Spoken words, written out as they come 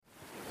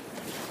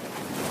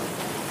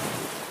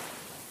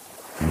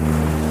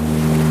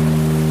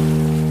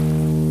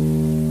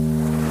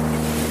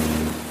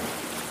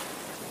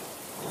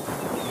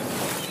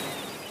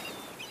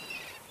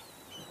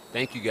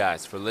Thank you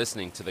guys for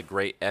listening to the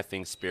Great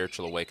Effing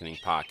Spiritual Awakening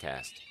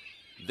podcast.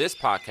 This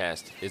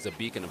podcast is a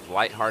beacon of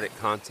lighthearted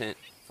content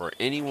for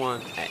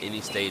anyone at any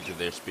stage of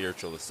their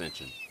spiritual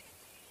ascension.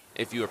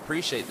 If you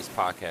appreciate this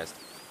podcast,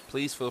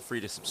 please feel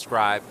free to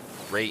subscribe,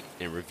 rate,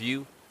 and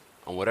review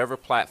on whatever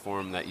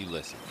platform that you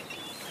listen.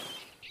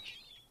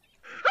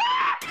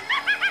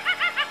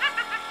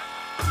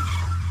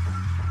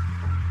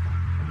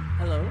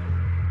 Hello?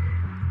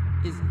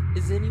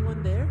 Is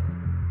anyone there?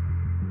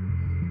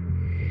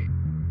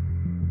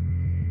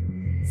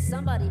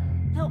 Somebody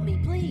help me,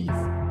 please.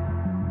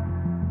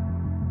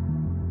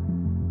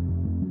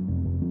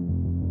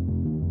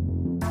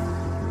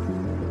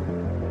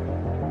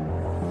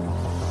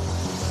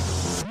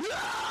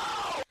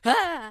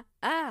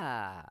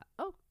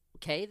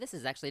 Okay, this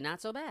is actually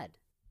not so bad.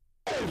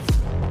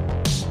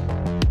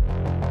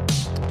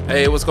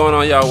 Hey, what's going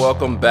on, y'all?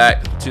 Welcome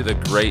back to the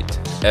Great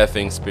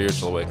Effing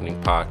Spiritual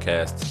Awakening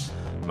podcast.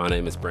 My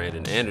name is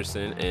Brandon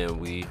Anderson, and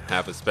we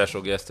have a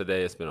special guest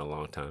today. It's been a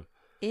long time.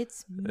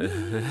 It's me.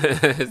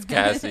 It's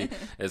Kassy.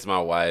 It's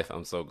my wife.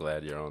 I'm so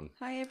glad you're on.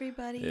 Hi,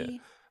 everybody.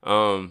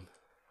 Yeah.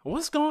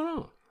 What's going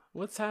on?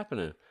 What's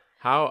happening?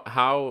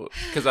 How?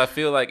 Because I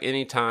feel like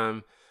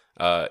anytime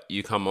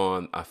you come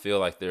on, I feel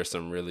like there's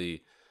some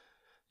really,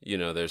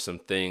 there's some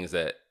things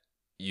that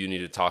you need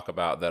to talk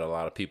about that a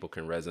lot of people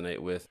can resonate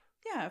with.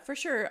 Yeah, for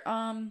sure.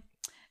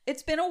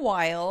 It's been a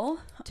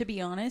while, to be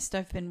honest.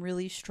 I've been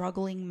really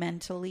struggling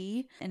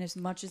mentally, and as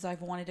much as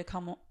I've wanted to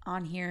come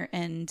on here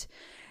and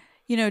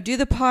do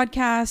the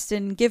podcast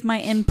and give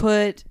my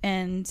input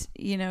and,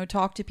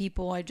 talk to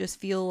people, I just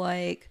feel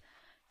like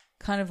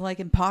kind of like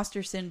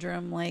imposter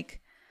syndrome.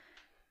 Like,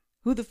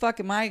 who the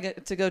fuck am I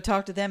to go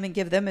talk to them and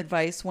give them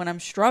advice when I'm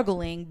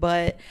struggling?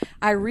 But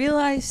I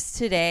realized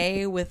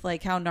today with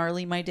like how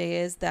gnarly my day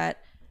is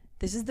that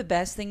this is the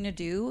best thing to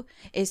do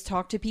is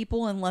talk to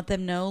people and let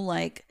them know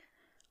like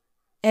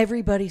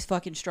everybody's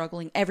fucking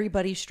struggling.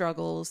 Everybody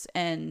struggles.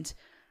 And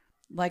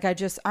like,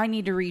 I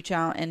need to reach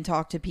out and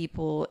talk to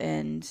people,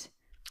 and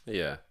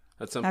yeah,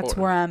 that's important. That's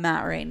where I'm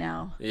at right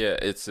now. Yeah,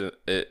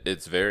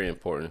 it's very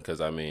important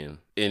because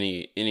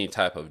any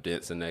type of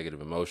dense and negative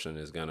emotion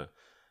is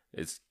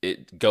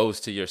it goes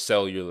to your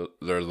cellular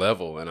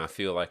level, and I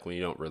feel like when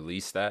you don't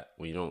release that,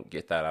 when you don't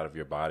get that out of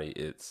your body,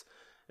 it's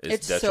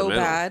detrimental. So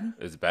bad.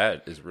 It's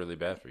bad. It's really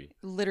bad for you.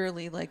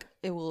 Literally, like,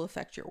 it will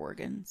affect your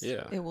organs.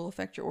 Yeah, it will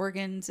affect your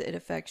organs. It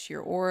affects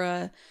your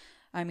aura.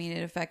 I mean,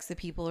 it affects the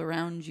people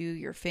around you,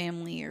 your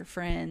family, your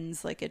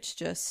friends. Like, it's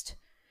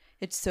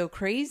so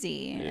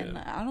crazy. Yeah. And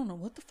I don't know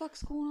what the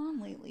fuck's going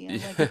on lately.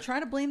 I'm like, I try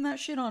to blame that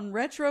shit on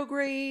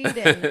retrograde,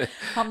 and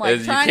I'm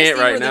like trying to see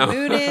where the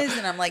moon is,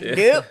 and I'm like,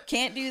 nope,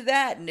 can't do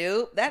that.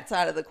 Nope, that's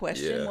out of the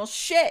question. Yeah. Well,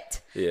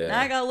 shit. Yeah.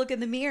 Now I gotta look in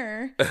the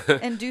mirror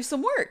and do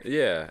some work.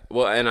 Yeah.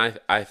 Well, and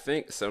I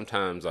think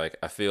sometimes, like,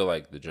 I feel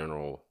like the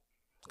general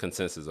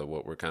consensus of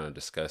what we're kind of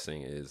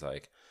discussing is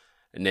like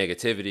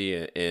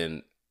negativity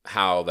and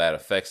how that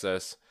affects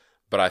us.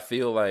 But I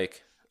feel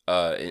like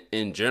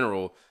in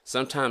general,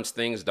 sometimes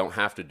things don't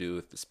have to do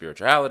with the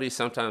spirituality.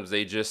 Sometimes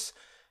they just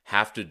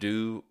have to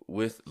do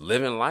with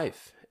living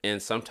life.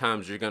 And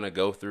sometimes you're going to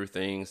go through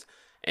things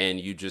and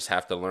you just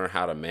have to learn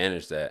how to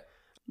manage that.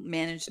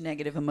 Manage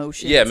negative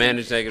emotions. Yeah,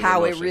 manage negative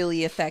how emotions. It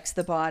really affects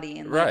the body.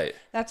 And right.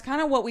 That's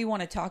kind of what we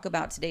want to talk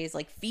about today is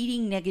like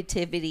feeding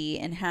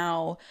negativity and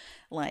how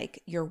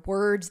like your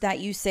words that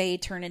you say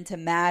turn into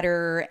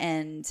matter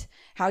and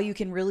how you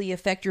can really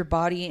affect your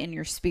body and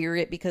your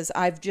spirit, because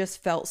I've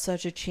just felt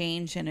such a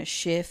change and a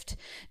shift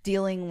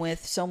dealing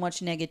with so much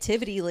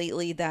negativity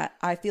lately that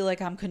I feel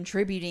like I'm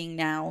contributing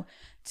now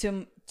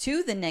to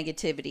the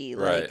negativity.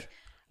 Right. Like,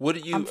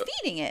 I'm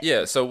feeding it.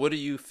 Yeah. So what do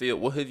you feel?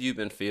 What have you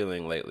been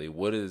feeling lately?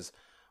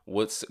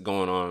 What's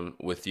going on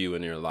with you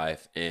in your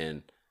life?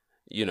 And,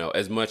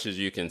 as much as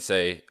you can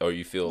say, or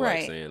you feel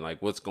like saying,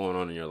 like, what's going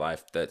on in your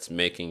life that's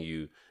making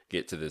you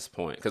get to this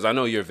point? Because I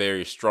know you're a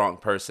very strong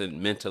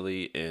person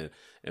mentally and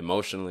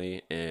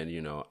emotionally. And,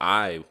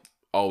 I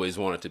always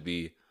wanted to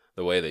be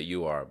the way that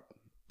you are.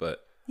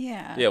 But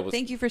yeah.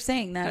 Thank you for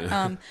saying that.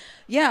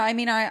 I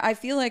mean, I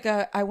feel like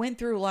I went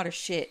through a lot of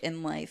shit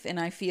in life, and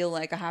I feel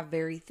like I have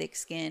very thick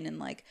skin, and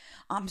like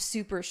I'm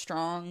super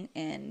strong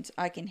and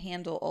I can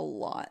handle a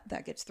lot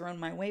that gets thrown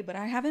my way, but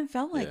I haven't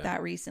felt like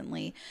that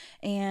recently.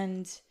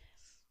 And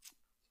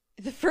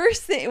the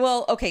first thing,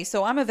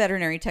 so I'm a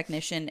veterinary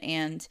technician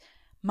and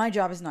my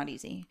job is not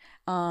easy.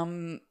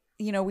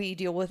 We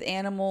deal with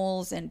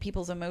animals and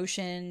people's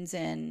emotions,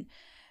 and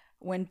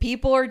when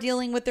people are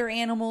dealing with their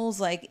animals,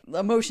 like,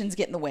 emotions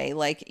get in the way,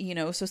 like,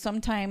 so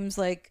sometimes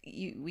like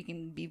we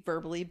can be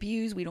verbally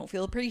abused. We don't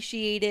feel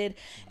appreciated.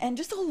 And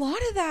just a lot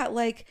of that,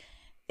 like,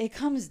 it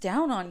comes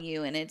down on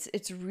you, and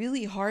it's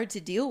really hard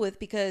to deal with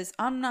because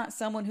I'm not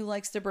someone who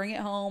likes to bring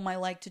it home. I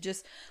like to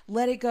just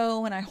let it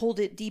go, and I hold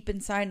it deep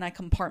inside and I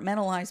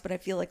compartmentalize, but I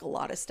feel like a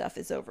lot of stuff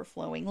is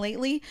overflowing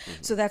lately.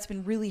 Mm-hmm. So that's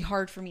been really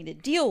hard for me to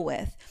deal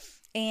with.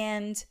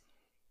 And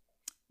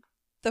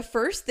the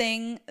first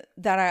thing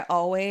that I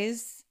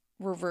always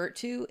revert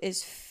to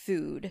is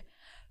food,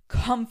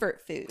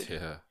 comfort food.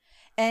 Yeah.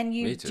 And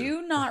you Me too.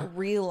 do not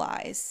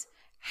realize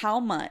how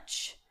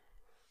much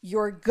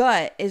your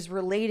gut is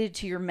related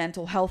to your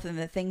mental health and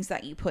the things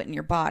that you put in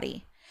your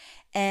body.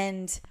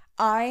 And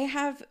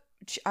I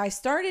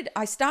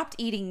stopped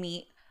eating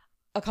meat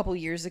a couple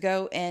years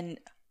ago, and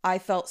I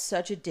felt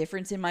such a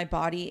difference in my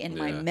body and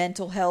my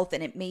mental health,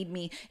 and it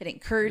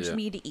encouraged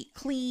me to eat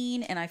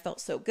clean, and I felt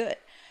so good.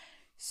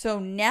 So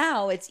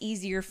now it's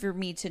easier for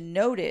me to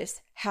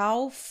notice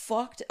how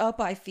fucked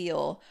up I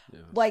feel.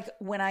 Like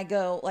when I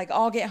go, like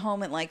I'll get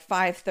home at like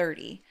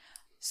 5:30.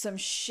 Some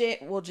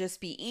shit will just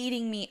be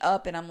eating me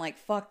up, and I'm like,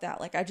 fuck that.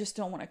 Like I just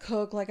don't want to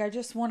cook. Like I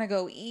just want to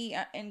go eat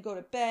and go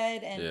to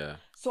bed. And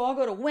so I'll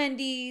go to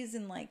Wendy's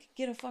and like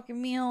get a fucking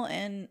meal,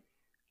 and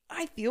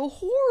I feel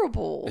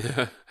horrible.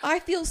 I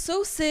feel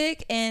so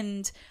sick.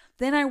 And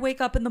then I wake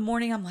up in the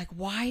morning, I'm like,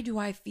 why do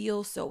I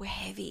feel so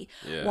heavy?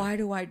 Why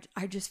do I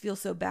just feel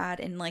so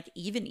bad? And like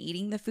even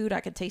eating the food,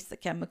 I could taste the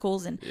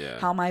chemicals and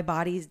how my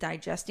body's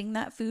digesting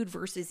that food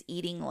versus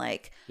eating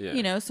like,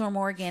 you know, some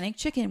organic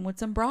chicken with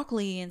some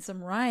broccoli and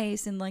some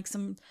rice and like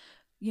some,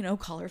 you know,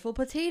 colorful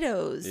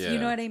potatoes. You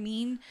know what I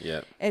mean?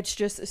 Yeah. It's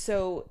just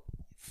so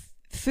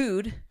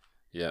food.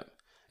 Yeah.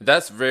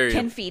 That's very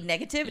can feed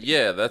negativity.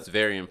 Yeah, that's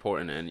very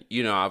important. And,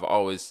 you know, I've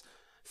always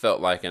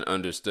felt like and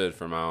understood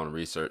from my own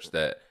research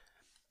that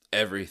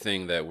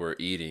everything that we're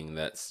eating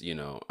that's, you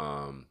know,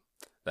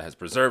 that has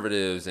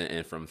preservatives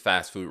and from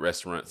fast food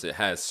restaurants, it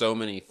has so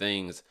many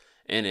things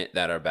in it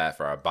that are bad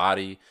for our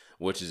body,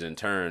 which is in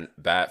turn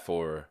bad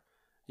for,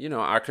 you know,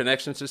 our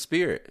connection to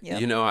spirit.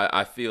 You know,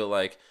 I feel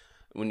like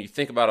when you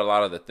think about a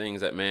lot of the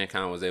things that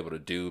mankind was able to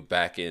do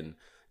back in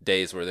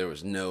days where there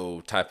was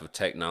no type of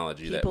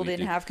technology, people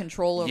didn't have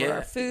control over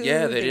our food.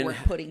 They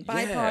weren't putting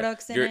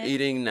byproducts in it. You're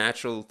eating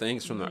natural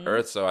things from the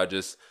earth. So I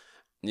just,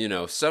 you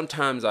know,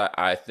 sometimes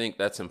I think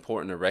that's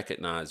important to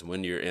recognize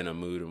when you're in a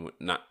mood, and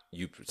not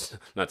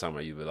talking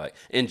about you, but like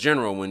in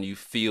general, when you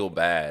feel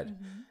bad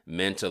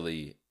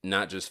mentally,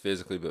 not just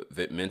physically,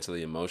 but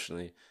mentally,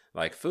 emotionally,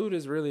 like food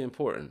is really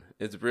important.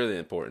 It's really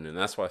important. And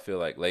that's why I feel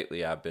like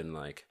lately I've been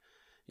like,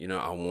 you know,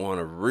 I want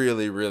to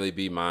really, really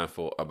be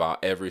mindful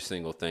about every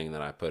single thing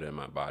that I put in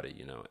my body,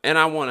 you know, and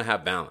I want to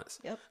have balance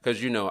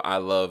because, you know, I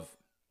love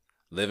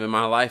living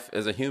my life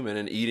as a human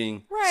and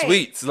eating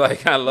sweets.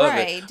 Like I love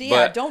it.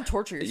 Yeah, but don't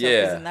torture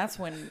yourself, and that's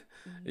when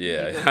you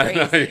go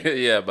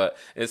crazy. But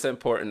it's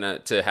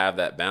important to have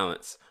that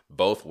balance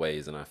both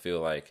ways. And I feel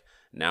like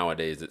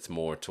nowadays it's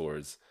more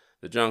towards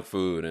the junk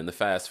food and the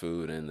fast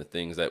food and the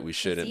things that we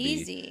shouldn't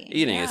be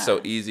eating. It's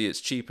so easy.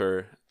 It's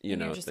cheaper. You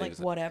know, you're just like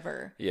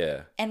whatever.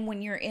 Yeah. And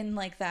when you're in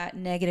like that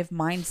negative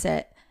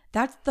mindset,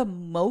 that's the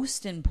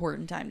most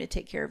important time to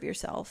take care of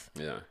yourself.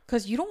 Yeah.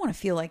 Because you don't want to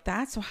feel like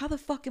that. So how the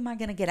fuck am I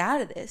going to get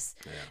out of this?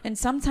 Yeah. And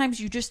sometimes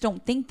you just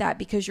don't think that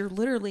because you're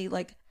literally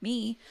like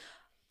me,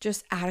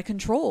 just out of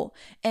control.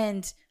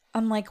 And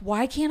I'm like,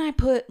 why can't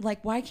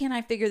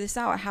I figure this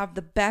out? I have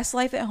the best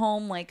life at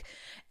home. Like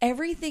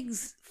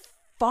everything's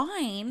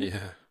fine.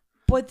 Yeah.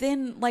 But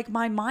then, like,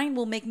 my mind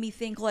will make me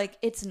think, like,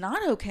 it's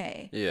not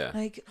okay. Yeah.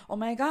 Like, oh,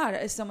 my God,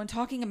 is someone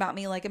talking about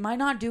me? Like, am I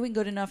not doing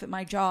good enough at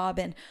my job?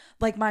 And,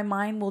 like, my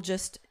mind will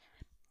just...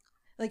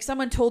 Like,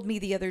 someone told me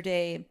the other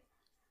day,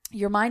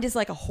 your mind is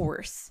like a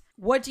horse.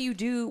 What do you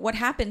do? What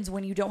happens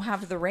when you don't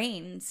have the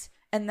reins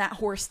and that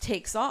horse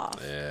takes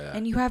off? Yeah.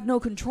 And you have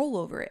no control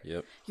over it.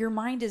 Yep. Your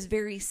mind is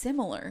very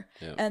similar.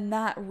 Yep. And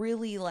that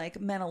really,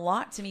 like, meant a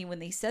lot to me when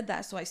they said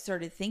that. So I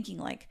started thinking,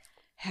 like...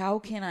 How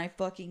can I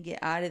fucking get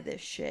out of this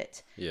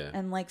shit? Yeah.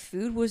 And like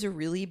food was a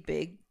really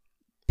big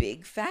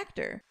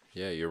factor.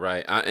 Yeah, you're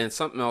right. And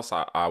something else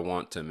I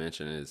want to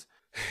mention is,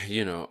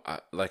 you know,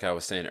 like I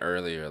was saying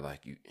earlier,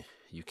 like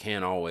you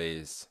can't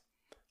always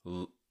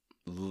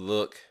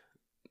look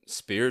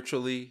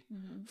spiritually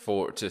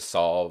to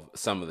solve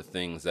some of the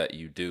things that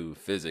you do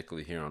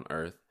physically here on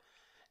earth.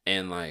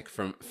 And like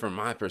from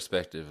my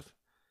perspective,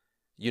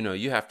 you know,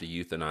 you have to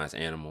euthanize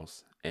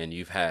animals, and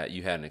you had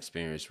an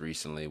experience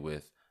recently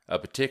with a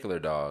particular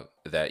dog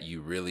that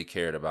you really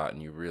cared about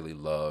and you really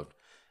loved,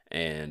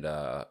 and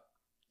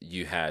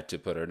you had to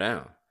put her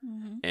down.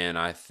 And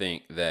I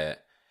think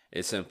that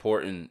it's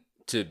important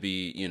to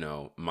be, you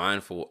know,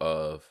 mindful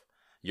of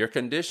your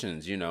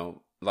conditions. You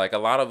know, like a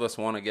lot of us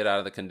want to get out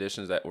of the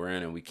conditions that we're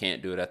in, and we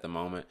can't do it at the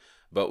moment,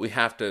 but you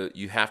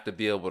have to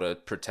be able to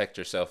protect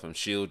yourself and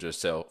shield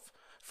yourself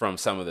from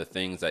some of the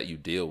things that you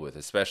deal with,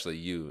 especially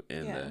you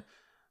in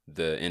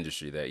the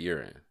industry that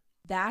you're in.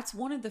 That's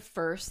one of the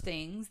first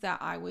things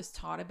that I was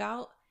taught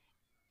about,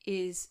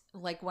 is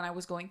like when I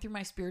was going through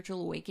my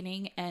spiritual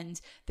awakening, and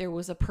there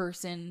was a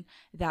person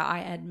that I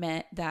had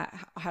met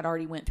that had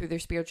already went through their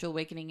spiritual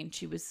awakening, and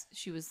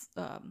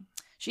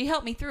she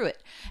helped me through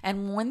it.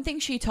 And one thing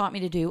she taught me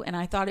to do, and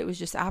I thought it was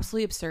just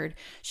absolutely absurd,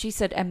 she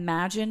said,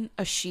 imagine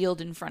a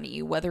shield in front of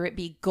you, whether it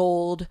be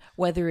gold,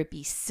 whether it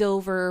be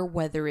silver,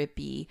 whether it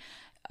be,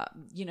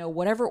 you know,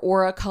 whatever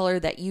aura color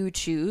that you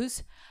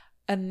choose.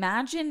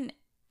 Imagine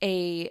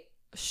a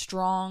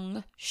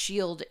strong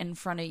shield in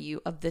front of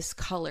you of this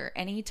color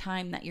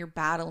anytime that you're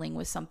battling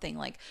with something.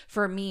 Like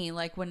for me,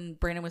 like when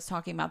Brandon was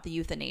talking about the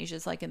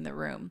euthanasias, like in the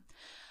room,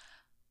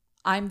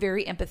 I'm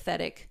very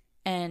empathetic.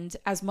 And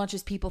as much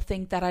as people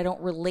think that I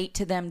don't relate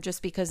to them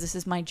just because this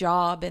is my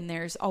job and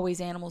there's always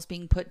animals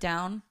being put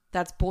down,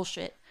 that's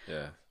bullshit.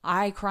 Yeah.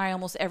 I cry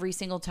almost every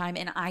single time,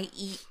 and I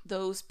eat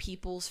those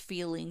people's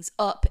feelings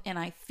up, and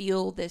I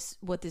feel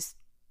what this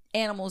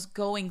animal's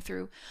going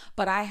through.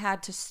 But I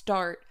had to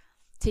start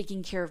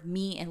taking care of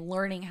me and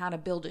learning how to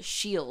build a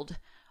shield,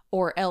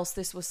 or else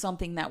this was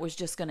something that was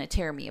just going to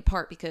tear me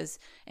apart. Because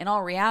in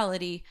all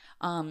reality,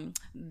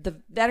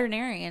 the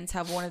veterinarians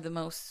have one of the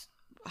most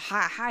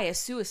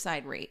highest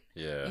suicide rate.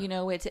 Yeah. You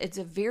know, it's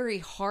a very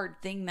hard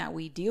thing that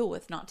we deal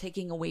with, not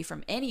taking away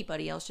from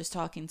anybody else, just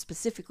talking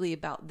specifically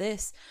about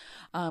this.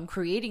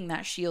 Creating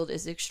that shield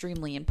is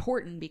extremely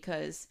important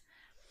because,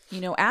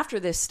 you know, after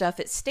this stuff,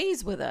 it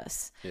stays with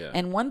us. Yeah.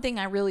 And one thing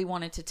I really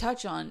wanted to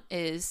touch on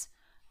is,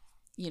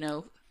 you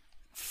know,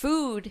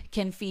 food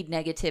can feed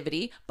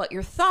negativity, but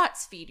your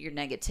thoughts feed your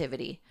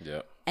negativity.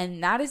 Yeah.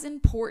 And that is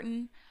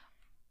important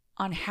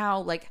on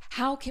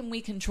how can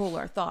we control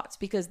our thoughts,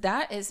 because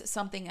that is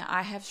something that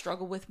I have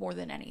struggled with more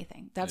than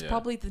anything. That's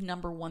probably the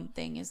number one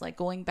thing, is like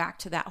going back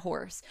to that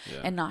horse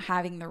and not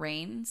having the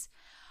reins.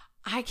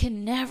 I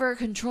can never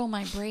control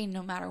my brain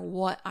no matter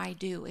what I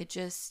do. It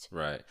just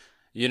right.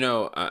 You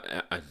know,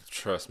 I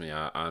trust me,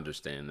 I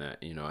understand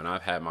that, you know, and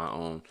I've had my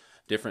own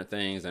different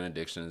things and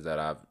addictions that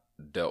I've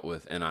dealt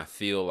with, and I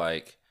feel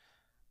like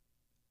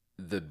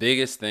the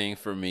biggest thing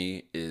for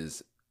me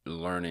is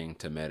learning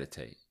to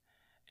meditate.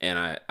 And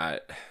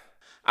I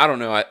don't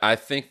know. I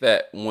think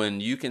that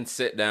when you can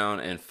sit down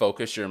and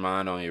focus your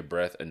mind on your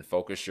breath and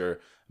focus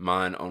your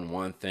mind on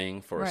one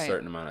thing for a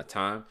certain amount of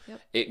time,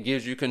 it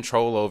gives you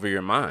control over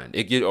your mind.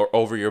 Or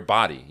over your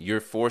body.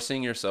 You're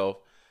forcing yourself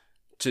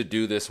to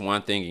do this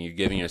one thing, and you're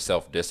giving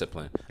yourself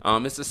discipline.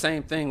 It's the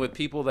same thing with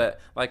people that,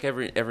 like,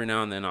 every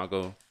now and then I'll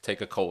go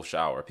take a cold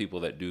shower. People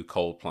that do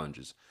cold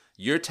plunges.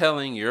 You're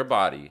telling your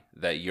body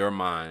that your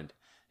mind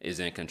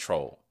is in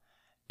control.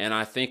 And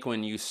I think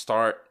when you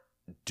start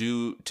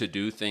do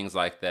things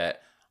like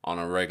that on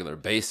a regular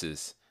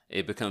basis,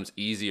 it becomes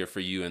easier for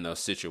you in those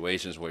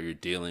situations where you're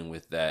dealing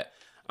with that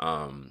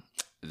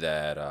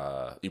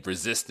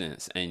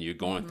resistance, and you're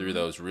going through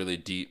those really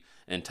deep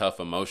and tough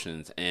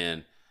emotions.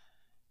 And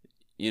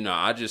you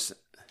know,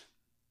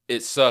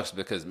 it sucks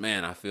because,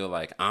 man, I feel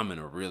like I'm in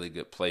a really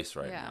good place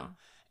right now,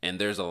 and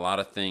there's a lot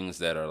of things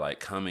that are like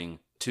coming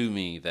to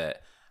me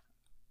that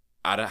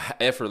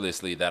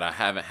effortlessly that I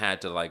haven't had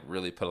to like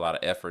really put a lot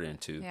of effort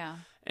into. Yeah.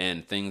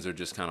 And things are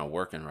just kind of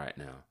working right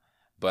now.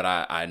 But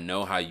I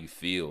know how you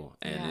feel.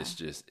 And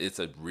it's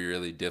a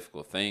really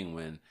difficult thing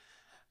when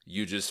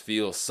you just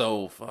feel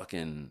so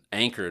fucking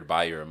anchored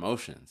by your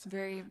emotions.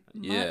 Very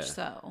much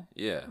so.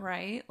 Yeah.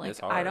 Right? Like,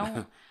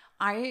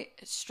 I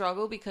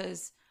struggle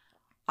because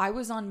I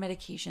was on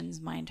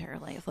medications my entire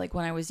life. Like,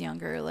 when I was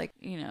younger, like,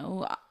 you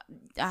know,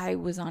 I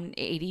was on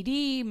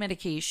ADD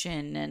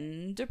medication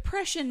and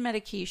depression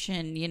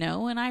medication, you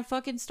know, and I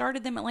fucking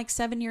started them at like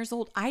 7 years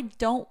old. I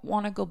don't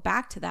want to go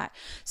back to that.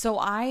 So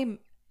I'm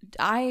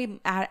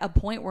at a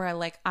point where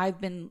I've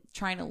been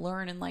trying to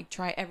learn and like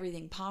try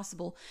everything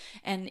possible.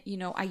 And, you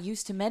know, I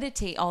used to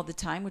meditate all the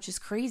time, which is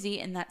crazy.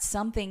 And that's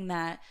something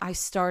that I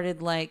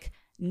started like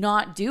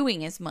not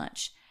doing as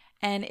much.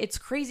 And it's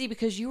crazy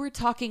because you were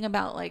talking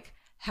about like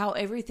how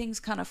everything's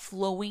kind of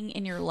flowing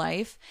in your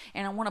life.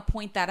 And I want to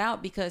point that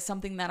out because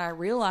something that I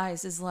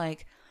realize is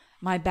like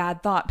my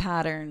bad thought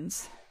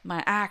patterns,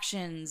 my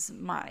actions,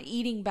 my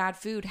eating bad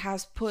food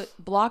has put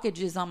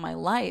blockages on my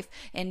life,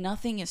 and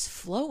nothing is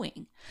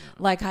flowing.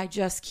 Like, I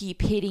just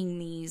keep hitting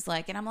these,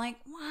 like, and I'm like,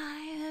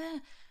 why?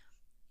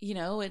 You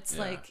know, it's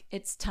like,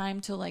 it's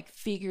time to like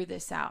figure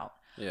this out.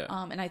 Yeah.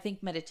 And I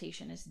think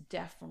meditation is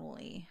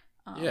definitely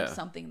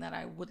something that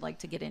I would like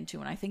to get into.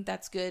 And I think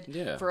that's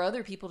good for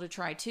other people to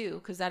try too,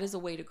 because that is a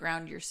way to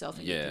ground yourself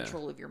and get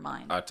control of your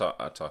mind. I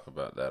talk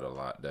about that a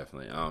lot,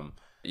 definitely.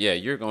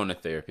 You're going to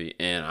therapy,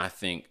 and I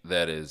think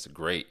that is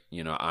great.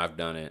 You know, I've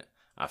done it.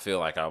 I feel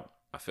like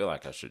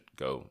I should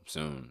go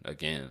soon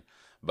again,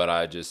 but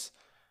I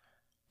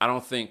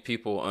don't think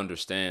people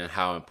understand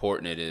how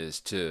important it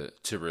is to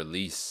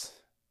release,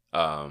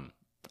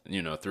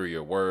 you know, through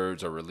your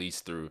words, or release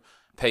through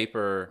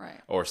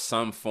paper, or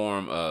some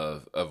form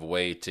of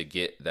way to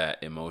get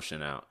that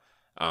emotion out.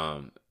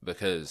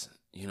 Because,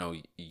 you know,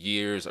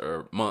 years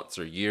or months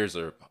or years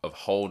of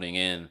holding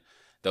in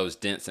those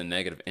dense and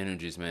negative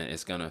energies, man,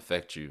 it's going to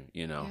affect you,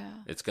 you know,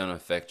 it's going to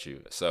affect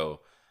you. So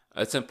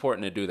it's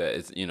important to do that.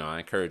 It's, you know, I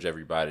encourage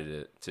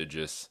everybody to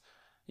just,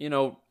 you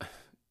know,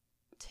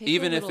 take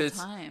even a if it's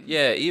time.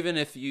 Even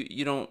if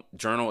you don't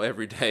journal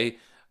every day,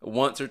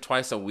 once or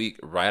twice a week,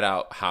 write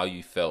out how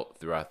you felt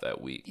throughout that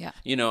week. Yeah.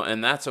 You know,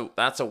 and that's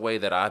a way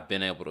that I've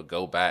been able to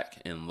go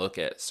back and look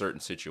at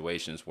certain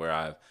situations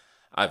where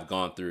I've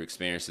gone through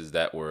experiences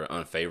that were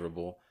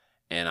unfavorable,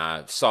 and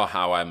I saw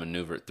how I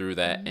maneuvered through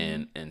that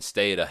and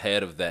stayed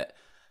ahead of that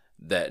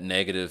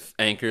negative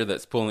anchor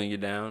that's pulling you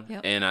down.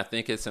 Yep. And I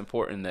think it's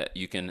important that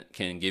you can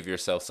give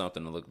yourself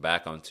something to look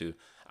back onto.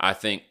 I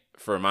think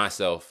for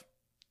myself,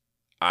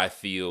 I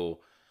feel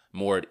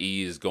more at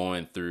ease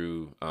going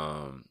through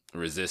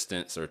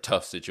resistance or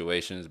tough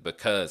situations,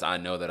 because I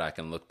know that I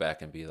can look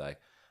back and be like,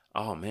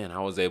 oh man, I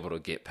was able to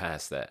get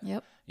past that.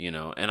 Yep.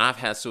 And I've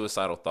had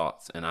suicidal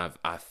thoughts, and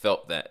I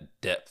felt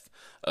that depth,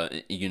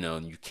 and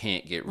you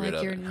can't get rid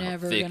of you're it.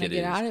 never going gonna to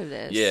get out of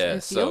this. Yeah.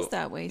 It feels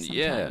that way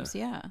sometimes.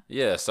 Yeah.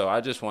 Yeah. So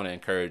I just want to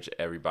encourage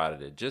everybody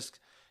to just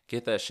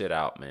get that shit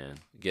out, man.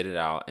 Get it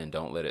out, and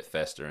don't let it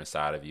fester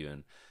inside of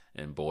you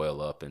and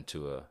boil up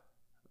into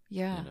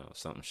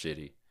something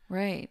shitty.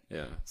 Right.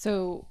 Yeah.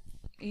 So,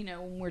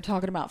 when we're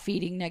talking about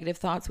feeding negative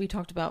thoughts, we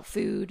talked about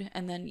food,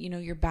 and then,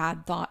 your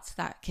bad thoughts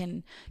that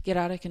can get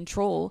out of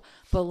control.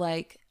 But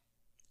like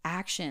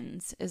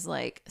actions is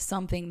like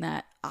something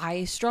that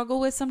I struggle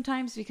with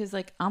sometimes, because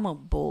like I'm a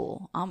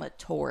bull, I'm a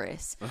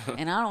Taurus,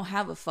 and I don't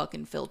have a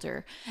fucking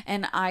filter,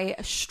 and I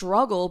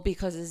struggle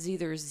because it's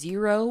either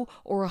 0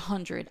 or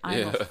 100.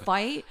 I'm a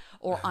fight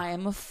or I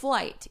am a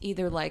flight.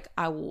 Either like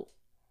I will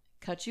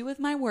cut you with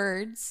my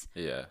words.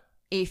 Yeah.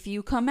 If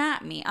you come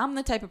at me, I'm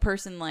the type of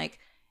person like,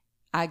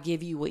 I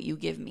give you what you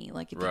give me.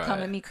 Like if you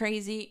come at me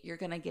crazy, you're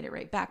going to get it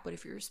right back. But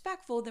if you're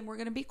respectful, then we're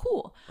going to be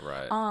cool.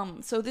 Right.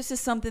 So this is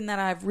something that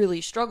I've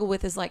really struggled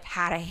with, is like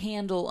how to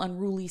handle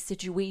unruly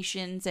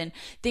situations and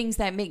things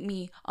that make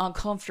me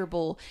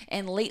uncomfortable.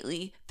 And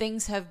lately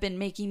things have been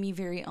making me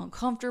very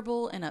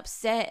uncomfortable and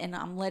upset, and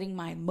I'm letting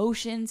my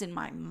emotions and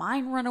my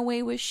mind run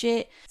away with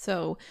shit.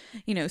 So,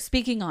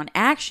 speaking on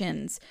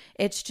actions,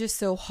 it's just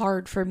so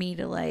hard for me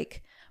to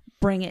like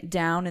bring it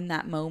down in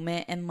that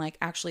moment and like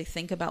actually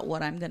think about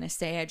what I'm going to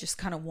say. I just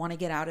kind of want to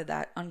get out of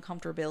that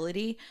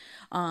uncomfortability.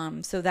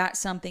 So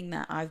that's something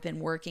that I've been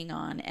working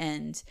on.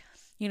 And,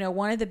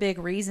 one of the big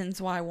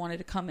reasons why I wanted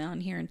to come on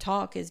here and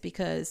talk is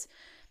because,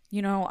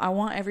 I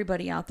want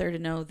everybody out there to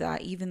know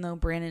that even though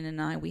Brandon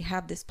and I, we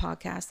have this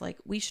podcast, like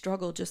we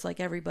struggle just like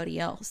everybody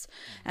else.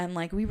 And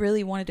like, we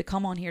really wanted to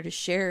come on here to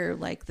share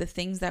like the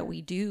things that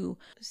we do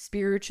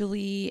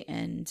spiritually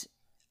and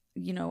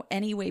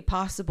any way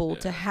possible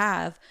to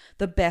have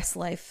the best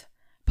life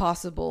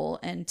possible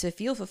and to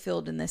feel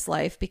fulfilled in this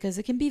life, because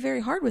it can be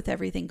very hard with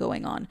everything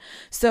going on.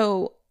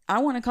 So I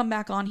want to come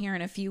back on here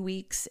in a few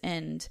weeks,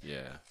 and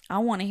I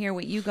want to hear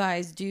what you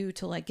guys do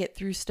to like get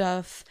through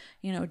stuff.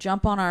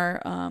 Jump on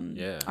our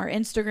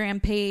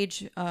Instagram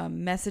page,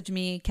 message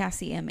me,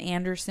 Kassy M.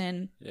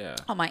 Anderson,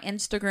 on my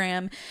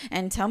Instagram,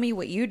 and tell me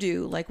what you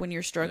do like when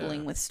you're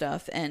struggling with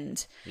stuff.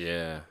 And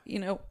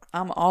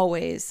I'm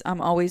always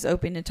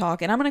open to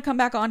talk, and I'm gonna come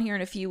back on here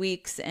in a few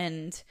weeks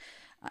and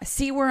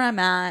see where I'm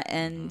at,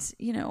 and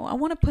I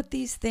want to put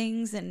these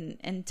things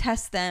and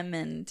test them,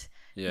 and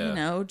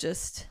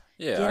just.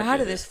 Get out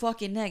of this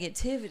fucking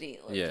negativity.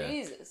 Like,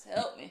 Jesus,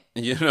 help me.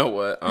 You know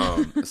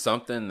what?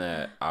 Something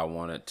that I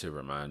wanted to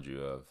remind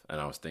you of,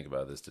 and I was thinking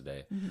about this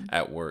today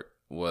at work,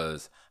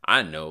 was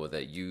I know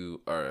that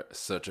you are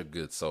such a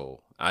good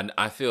soul.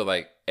 I feel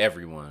like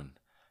everyone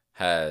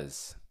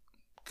has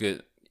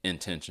good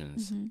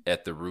intentions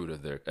at the root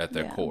of their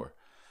core.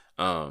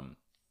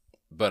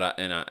 But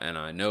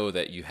I know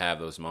that you have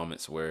those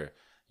moments where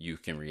you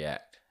can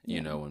react,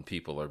 when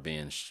people are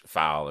being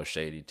foul or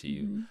shady to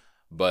you.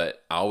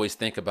 But I always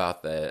think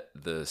about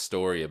the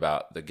story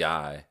about the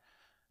guy.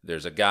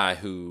 There's a guy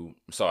who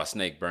saw a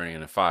snake burning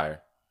in a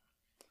fire,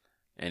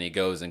 and he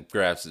goes and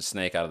grabs the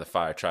snake out of the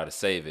fire, try to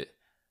save it,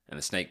 and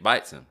the snake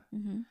bites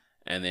him.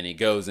 And then he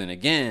goes in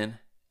again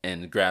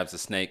and grabs the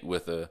snake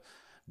with a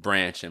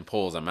branch and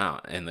pulls him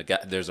out. And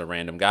there's a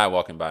random guy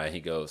walking by, and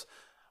he goes,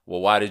 well,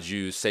 why did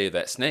you save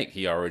that snake?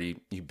 He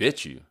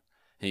bit you.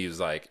 He was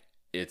like,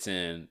 it's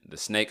in the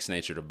snake's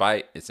nature to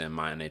bite. It's in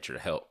my nature to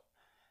help.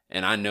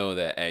 And I know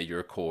that at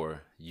your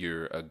core,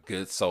 you're a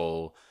good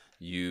soul.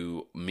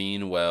 You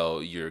mean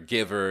well. You're a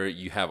giver.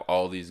 You have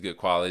all these good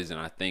qualities. And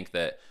I think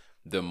that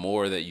the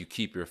more that you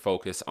keep your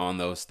focus on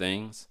those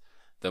things,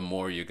 the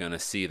more you're going to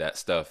see that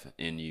stuff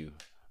in you,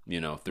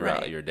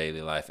 throughout your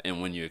daily life.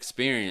 And when you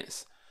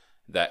experience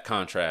that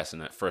contrast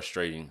and that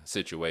frustrating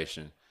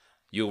situation,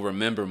 you'll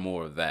remember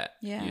more of that,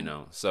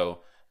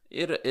 So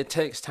it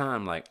takes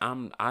time. Like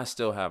I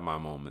still have my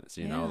moments,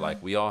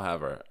 like we all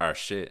have our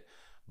shit,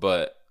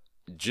 but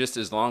just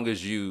as long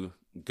as you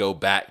go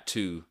back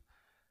to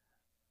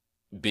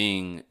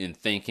being and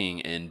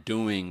thinking and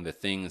doing the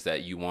things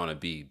that you want to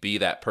be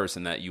that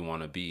person that you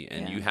want to be.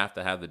 And you have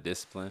to have the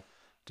discipline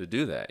to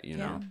do that,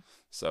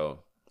 So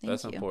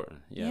that's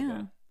important.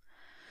 Yeah.